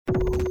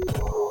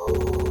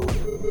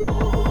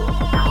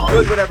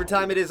Good, whatever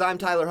time it is, I'm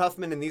Tyler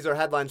Huffman, and these are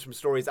headlines from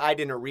stories I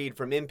didn't read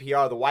from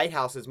NPR. The White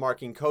House is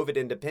marking COVID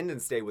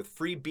Independence Day with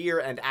free beer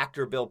and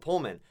actor Bill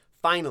Pullman.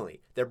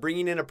 Finally, they're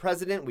bringing in a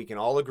president we can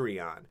all agree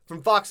on.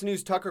 From Fox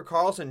News, Tucker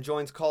Carlson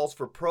joins calls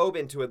for probe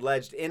into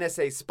alleged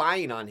NSA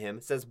spying on him,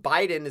 says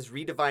Biden is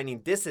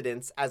redefining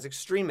dissidents as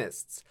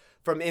extremists.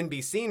 From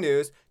NBC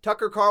News,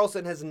 Tucker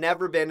Carlson has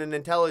never been an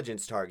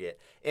intelligence target.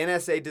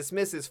 NSA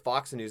dismisses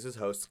Fox News'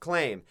 host's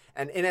claim.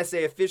 An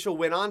NSA official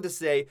went on to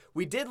say,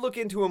 "We did look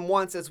into him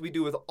once, as we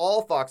do with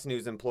all Fox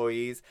News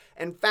employees,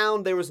 and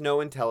found there was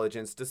no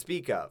intelligence to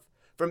speak of."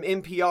 From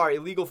NPR,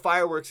 illegal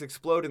fireworks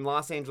explode in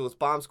Los Angeles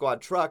bomb squad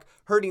truck,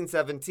 hurting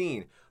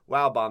 17.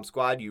 Wow, bomb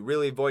squad, you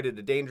really avoided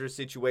a dangerous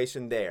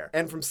situation there.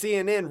 And from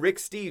CNN, Rick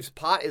Steves,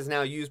 pot is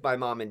now used by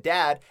mom and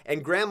dad,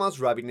 and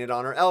grandma's rubbing it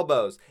on her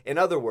elbows. In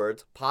other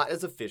words, pot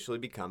has officially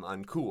become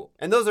uncool.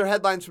 And those are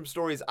headlines from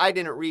stories I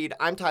didn't read.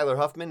 I'm Tyler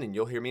Huffman, and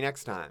you'll hear me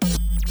next time.